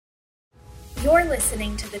You're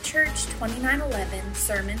listening to the Church 2911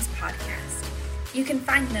 Sermons Podcast. You can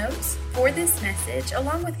find notes for this message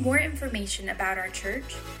along with more information about our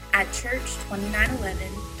church at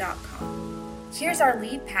church2911.com. Here's our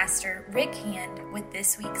lead pastor, Rick Hand, with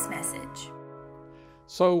this week's message.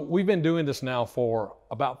 So we've been doing this now for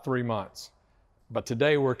about 3 months, but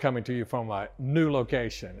today we're coming to you from a new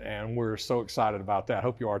location and we're so excited about that.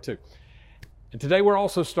 Hope you are too. And today we're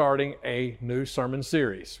also starting a new sermon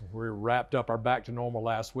series. We wrapped up our Back to Normal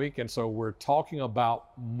last week, and so we're talking about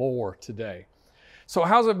more today. So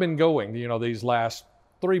how's it been going, these last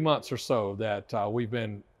 3 months or so that we've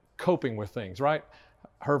been coping with things, right?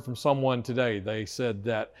 Heard from someone today, they said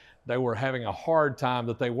that they were having a hard time,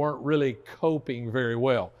 that they weren't really coping very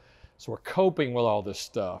well. So we're coping with all this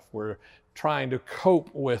stuff. We're trying to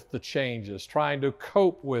cope with the changes, trying to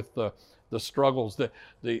cope with the struggles, the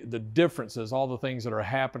differences, all the things that are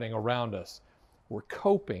happening around us. We're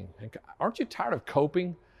coping. And aren't you tired of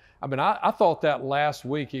coping? I mean, I thought that last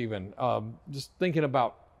week even, just thinking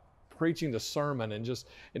about preaching the sermon and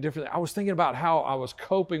different. I was thinking about how I was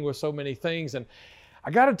coping with so many things. And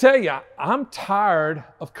I got to tell you, I'm tired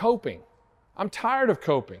of coping. I'm tired of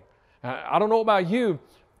coping. I don't know about you,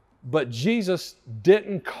 but Jesus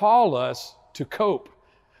didn't call us to cope.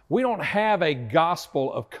 We don't have a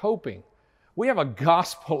gospel of coping. We have a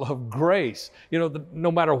gospel of grace.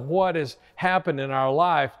 No matter what has happened in our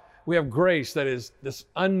life, we have grace that is this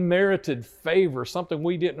unmerited favor, something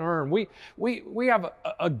we didn't earn. We have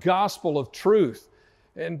a gospel of truth.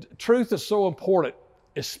 And truth is so important,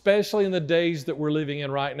 especially in the days that we're living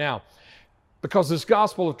in right now. Because this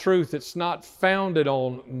gospel of truth, it's not founded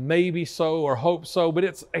on maybe so or hope so, but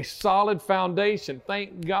it's a solid foundation.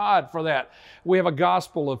 Thank God for that. We have a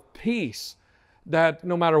gospel of peace, that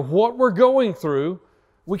no matter what we're going through,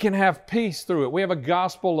 we can have peace through it. We have a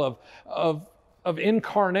gospel of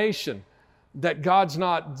incarnation, that God's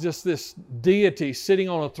not just this deity sitting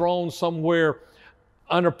on a throne somewhere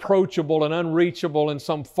unapproachable and unreachable in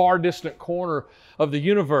some far distant corner of the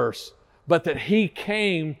universe, but that He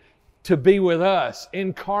came to be with us,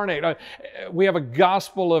 incarnate. We have a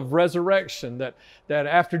gospel of resurrection, that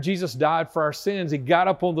after Jesus died for our sins, He got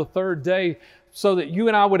up on the third day so that you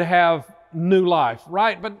and I would have new life,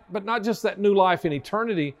 right? But not just that new life in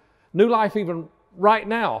eternity, new life even right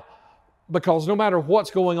now. Because no matter what's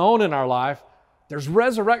going on in our life, there's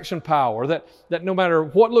resurrection power, that no matter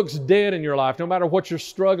what looks dead in your life, no matter what you're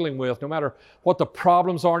struggling with, no matter what the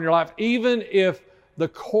problems are in your life, even if the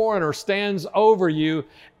coroner stands over you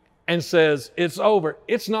and says, it's over,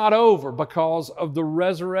 it's not over because of the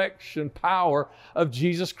resurrection power of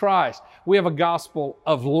Jesus Christ. We have a gospel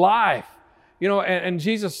of life. And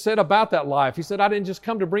Jesus said about that life, He said, I didn't just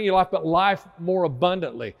come to bring you life, but life more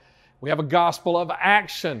abundantly. We have a gospel of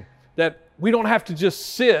action, that we don't have to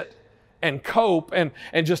just sit and cope and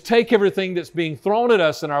just take everything that's being thrown at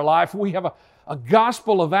us in our life. We have a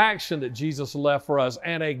gospel of action that Jesus left for us,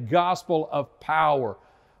 and a gospel of power.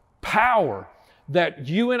 Power that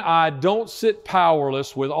you and I don't sit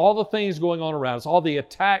powerless with all the things going on around us, all the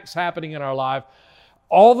attacks happening in our life,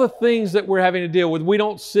 all the things that we're having to deal with. We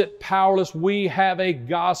don't sit powerless. We have a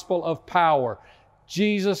gospel of power.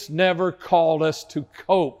 Jesus never called us to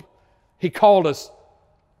cope. He called us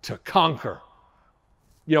to conquer.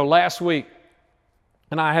 Last week,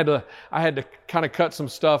 and I had to kind of cut some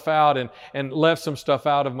stuff out and left some stuff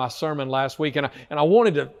out of my sermon last week, and I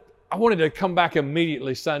wanted to come back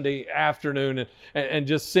immediately Sunday afternoon and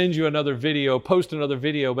just send you another video, post another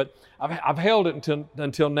video, but I've held it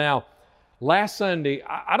until now. Last Sunday,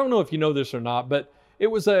 I don't know if you know this or not, but it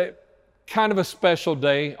was a kind of a special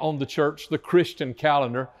day on the Christian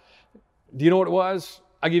calendar. Do you know what it was?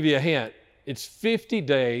 I'll give you a hint. It's 50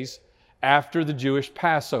 days after the Jewish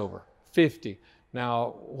Passover. 50.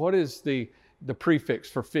 Now, what is the prefix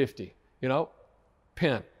for 50?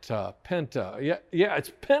 Penta. Yeah,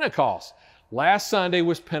 it's Pentecost. Last Sunday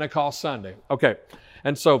was Pentecost Sunday. Okay,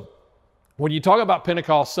 and so when you talk about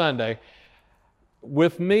Pentecost Sunday,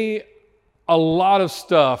 with me, a lot of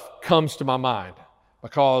stuff comes to my mind,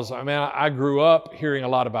 because I grew up hearing a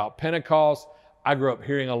lot about Pentecost. I grew up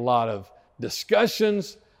hearing a lot of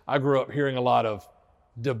discussions. I grew up hearing a lot of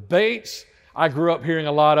debates. I grew up hearing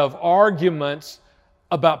a lot of arguments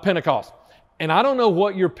about Pentecost. And I don't know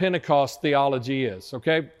what your Pentecost theology is,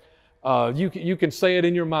 okay? You can say it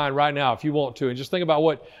in your mind right now if you want to, and just think about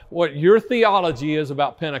what your theology is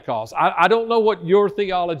about Pentecost. I don't know what your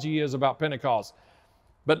theology is about Pentecost.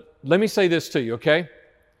 But let me say this to you, okay?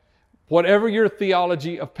 Whatever your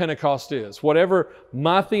theology of Pentecost is, whatever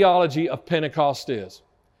my theology of Pentecost is,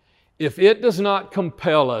 if it does not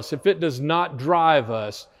compel us, if it does not drive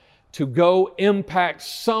us to go impact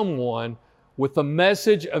someone with the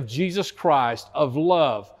message of Jesus Christ, of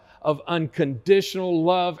love, of unconditional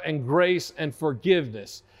love and grace and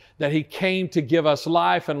forgiveness, that He came to give us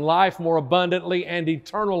life and life more abundantly and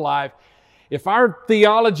eternal life. If our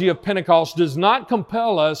theology of Pentecost does not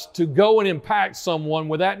compel us to go and impact someone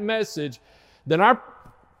with that message, then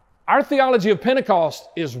our theology of Pentecost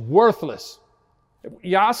is worthless.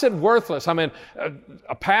 Yeah, I said worthless. I mean,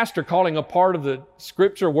 a pastor calling a part of the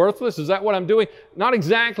Scripture worthless, is that what I'm doing? Not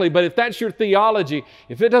exactly, but if that's your theology,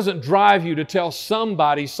 if it doesn't drive you to tell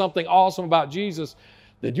somebody something awesome about Jesus,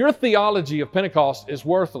 then your theology of Pentecost is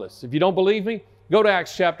worthless. If you don't believe me, go to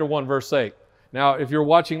Acts chapter 1, verse 8. Now, if you're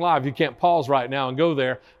watching live, you can't pause right now and go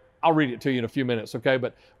there. I'll read it to you in a few minutes, okay?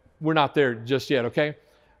 But we're not there just yet, okay?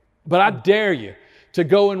 But I dare you to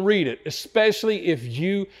go and read it, especially if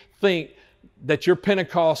you think that your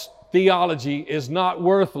Pentecost theology is not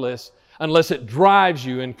worthless unless it drives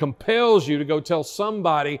you and compels you to go tell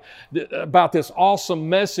somebody about this awesome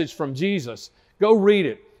message from Jesus. Go read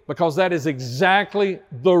it, because that is exactly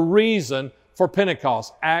the reason for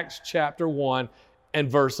Pentecost. Acts chapter 1 and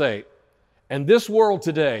verse 8. And this world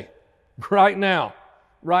today, right now,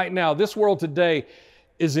 this world today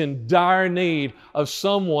is in dire need of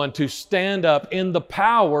someone to stand up in the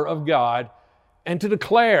power of God and to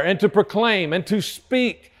declare and to proclaim and to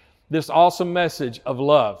speak this awesome message of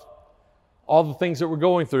love. All the things that we're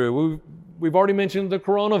going through. We've already mentioned the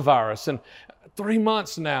coronavirus, and 3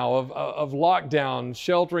 months now of lockdown,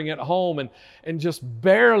 sheltering at home, and just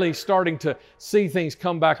barely starting to see things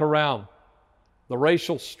come back around. The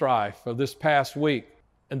racial strife of this past week,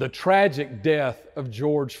 and the tragic death of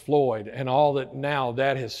George Floyd, and all that now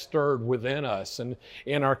that has stirred within us and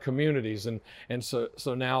in our communities, and so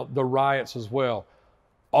now the riots as well.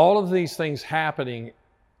 All of these things happening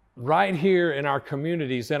right here in our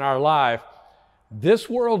communities, in our life. This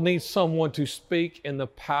world needs someone to speak in the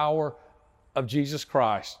power of Jesus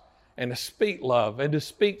Christ, and to speak love, and to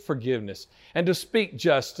speak forgiveness, and to speak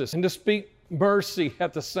justice, and to speak mercy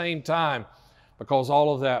at the same time, because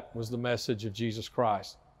all of that was the message of Jesus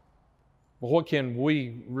Christ. But what can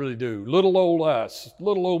we really do? Little old us,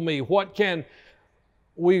 little old me, what can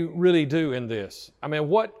we really do in this? I mean,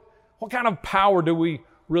 what kind of power do we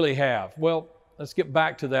really have? Well, let's get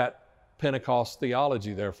back to that Pentecost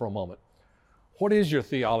theology there for a moment. What is your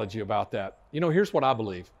theology about that? You know, here's what I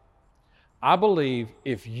believe. I believe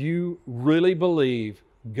if you really believe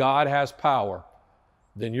God has power,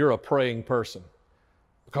 then you're a praying person.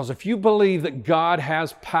 Because if you believe that God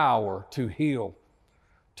has power to heal,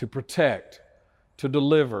 to protect, to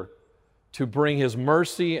deliver, to bring His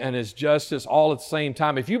mercy and His justice all at the same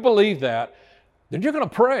time, if you believe that, then you're going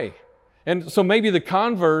to pray. And so maybe the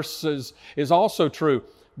converse is also true,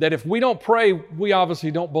 that if we don't pray, we obviously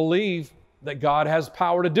don't believe that God has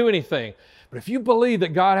power to do anything. But if you believe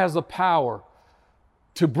that God has the power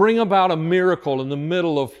to bring about a miracle in the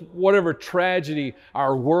middle of whatever tragedy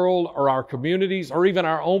our world or our communities or even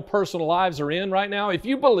our own personal lives are in right now, if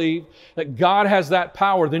you believe that God has that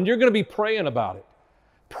power, then you're going to be praying about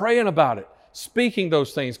it, speaking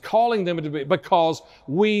those things, calling them into being, because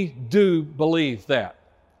we do believe that.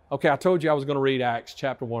 Okay, I told you I was going to read Acts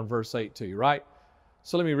chapter 1, verse 8 to you, right?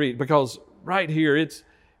 So let me read, because right here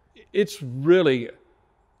it's really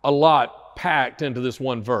a lot packed into this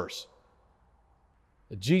one verse.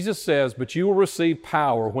 Jesus says, "But you will receive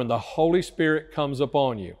power when the Holy Spirit comes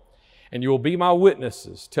upon you, and you will be my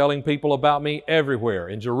witnesses, telling people about me everywhere,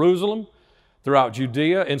 in Jerusalem, throughout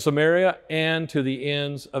Judea, in Samaria, and to the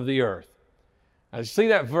ends of the earth." Now, you see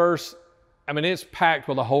that verse? I mean, it's packed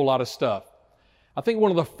with a whole lot of stuff. I think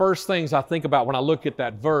one of the first things I think about when I look at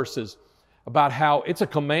that verse is about how it's a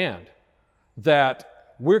command, that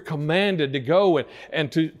we're commanded to go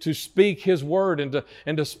and to speak His word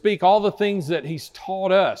and to speak all the things that He's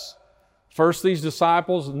taught us. First these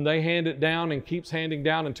disciples, and they hand it down and keeps handing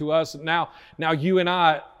down into us. And now you and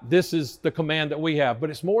I, this is the command that we have.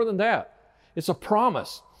 But it's more than that. It's a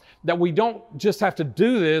promise that we don't just have to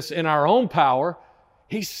do this in our own power.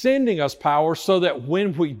 He's sending us power so that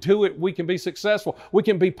when we do it, we can be successful. We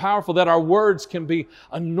can be powerful, that our words can be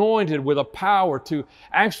anointed with a power to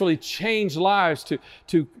actually change lives,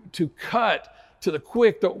 to cut to the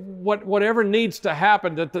quick, whatever needs to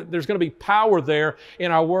happen, that there's going to be power there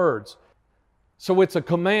in our words. So it's a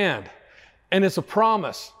command and it's a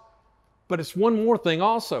promise, but it's one more thing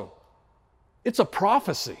also. It's a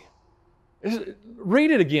prophecy.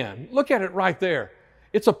 Read it again. Look at it right there.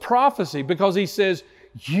 It's a prophecy, because He says,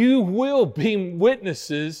 you will be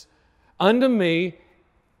witnesses unto me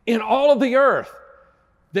in all of the earth.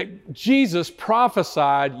 That Jesus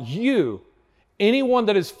prophesied you, anyone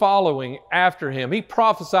that is following after Him, He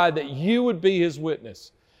prophesied that you would be His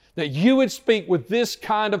witness. that you would speak with this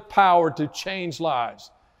kind of power to change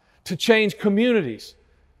lives, to change communities,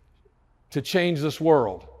 to change this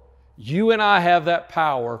world. You and I have that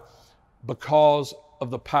power because of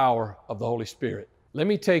the power of the Holy Spirit. Let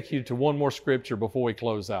me take you to one more scripture before we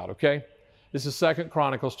close out, okay? This is 2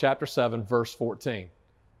 Chronicles chapter 7, verse 14.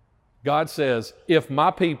 God says, if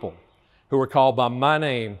my people who are called by my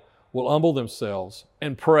name will humble themselves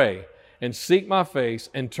and pray and seek my face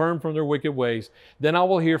and turn from their wicked ways, then I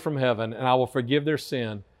will hear from heaven and I will forgive their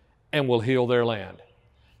sin and will heal their land.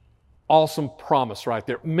 Awesome promise right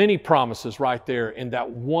there. Many promises right there in that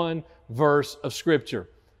one verse of Scripture.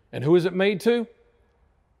 And who is it made to?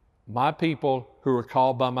 My people who are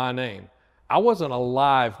called by my name. I wasn't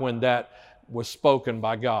alive when that was spoken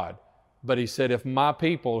by God, but he said, if my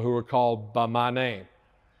people who are called by my name.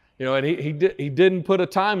 You know, and he didn't put a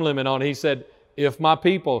time limit on it. He said, if my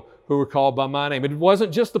people who are called by my name. It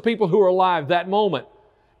wasn't just the people who are alive that moment.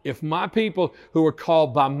 If my people who are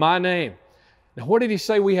called by my name. Now, what did he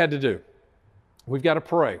say we had to do? We've got to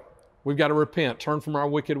pray. We've got to repent, turn from our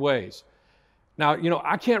wicked ways. Now, you know,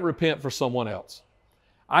 I can't repent for someone else.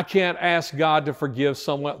 I can't ask God to forgive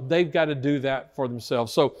someone. They've got to do that for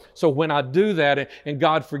themselves. So when I do that and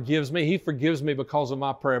God forgives me, He forgives me because of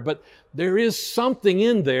my prayer. But there is something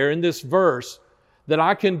in there in this verse that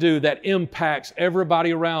I can do that impacts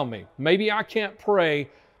everybody around me. Maybe I can't pray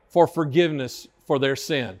for forgiveness for their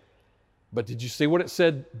sin. But did you see what it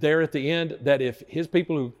said there at the end? That if His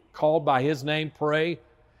people who called by His name pray,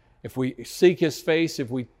 if we seek His face, if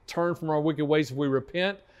we turn from our wicked ways, if we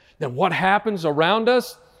repent, then what happens around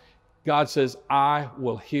us? God says, I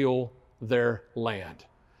will heal their land.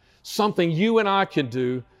 Something you and I can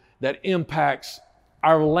do that impacts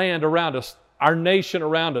our land around us, our nation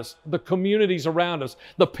around us, the communities around us,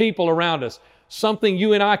 the people around us. Something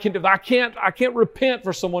you and I can do. I can't repent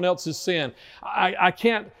for someone else's sin. I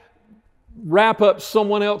can't wrap up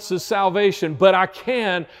someone else's salvation, but I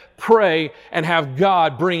can pray and have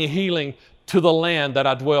God bring healing to the land that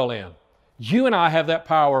I dwell in. You and I have that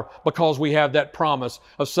power because we have that promise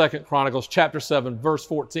of 2 Chronicles chapter 7, verse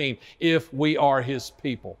 14, if we are His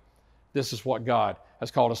people. This is what God has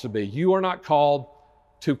called us to be. You are not called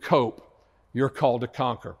to cope. You're called to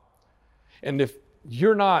conquer. And if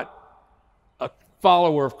you're not a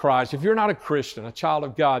follower of Christ, if you're not a Christian, a child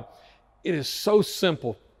of God, it is so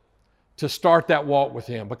simple to start that walk with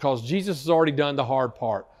Him because Jesus has already done the hard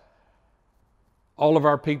part. All of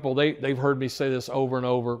our people, they've heard me say this over and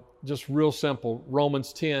over, just real simple.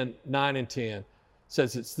 Romans 10, 9 and 10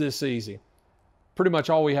 says it's this easy. Pretty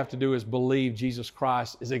much all we have to do is believe Jesus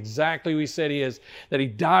Christ is exactly who He said He is, that He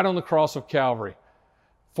died on the cross of Calvary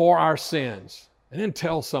for our sins, and then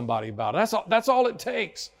tell somebody about it. That's all it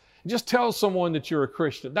takes. Just tell someone that you're a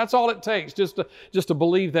Christian. That's all it takes, just to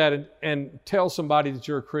believe that and tell somebody that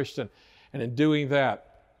you're a Christian. And in doing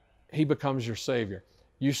that, He becomes your Savior.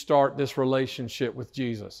 You start this relationship with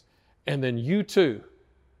Jesus. And then you too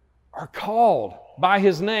are called by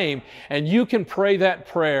His name, and you can pray that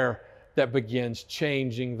prayer that begins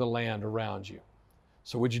changing the land around you.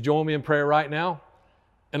 So would you join me in prayer right now?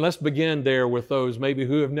 And let's begin there with those maybe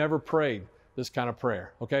who have never prayed this kind of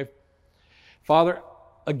prayer, okay? Father,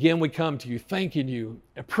 again, we come to You, thanking You,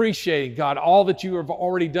 appreciating, God, all that You have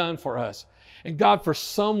already done for us. And God, for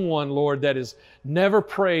someone, Lord, that has never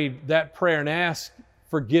prayed that prayer and asked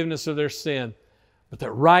forgiveness of their sin, but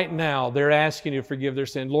that right now they're asking You to forgive their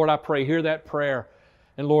sin. Lord, I pray, hear that prayer.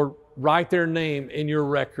 And Lord, write their name in Your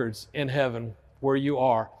records in heaven where You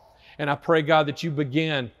are. And I pray, God, that You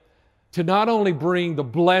begin to not only bring the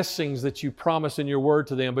blessings that You promise in Your word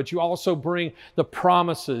to them, but You also bring the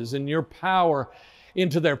promises and Your power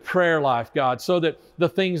into their prayer life, God, so that the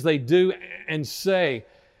things they do and say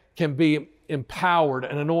can be empowered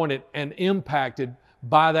and anointed and impacted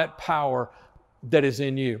by that power that is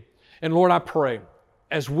in You. And Lord, I pray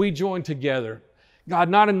as we join together, God,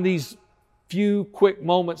 not in these few quick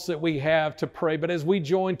moments that we have to pray, but as we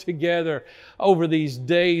join together over these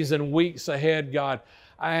days and weeks ahead, God,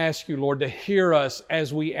 I ask You, Lord, to hear us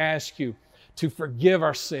as we ask You to forgive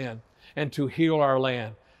our sin and to heal our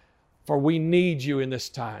land. For we need You in this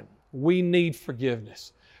time. We need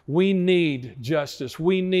forgiveness. We need justice.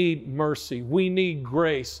 We need mercy. We need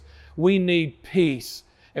grace. We need peace.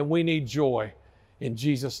 And we need joy. In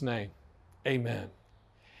Jesus' name, amen.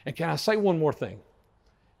 And can I say one more thing?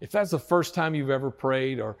 If that's the first time you've ever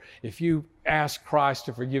prayed, or if you asked Christ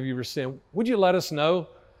to forgive you your sin, would you let us know?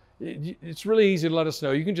 It's really easy to let us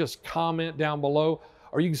know. You can just comment down below,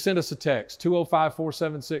 or you can send us a text,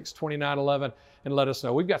 205-476-2911, and let us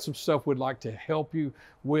know. We've got some stuff we'd like to help you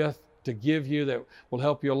with, to give you, that will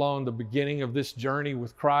help you along the beginning of this journey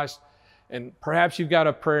with Christ. And perhaps you've got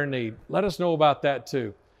a prayer need. Let us know about that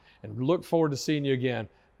too. And look forward to seeing you again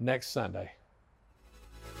next Sunday.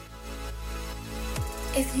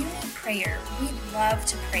 If you need prayer, we'd love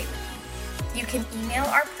to pray with you. You can email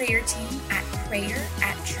our prayer team at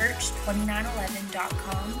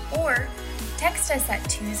prayer@church2911.com or text us at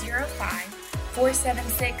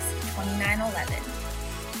 205-476-2911.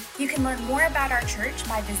 You can learn more about our church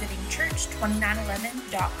by visiting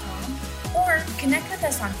church2911.com or connect with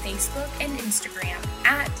us on Facebook and Instagram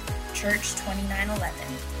at church2911.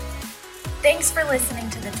 Thanks for listening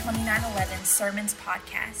to the 2911 Sermons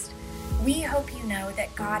podcast. We hope you know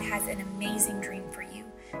that God has an amazing dream for you,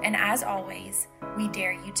 and as always, we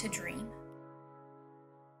dare you to dream.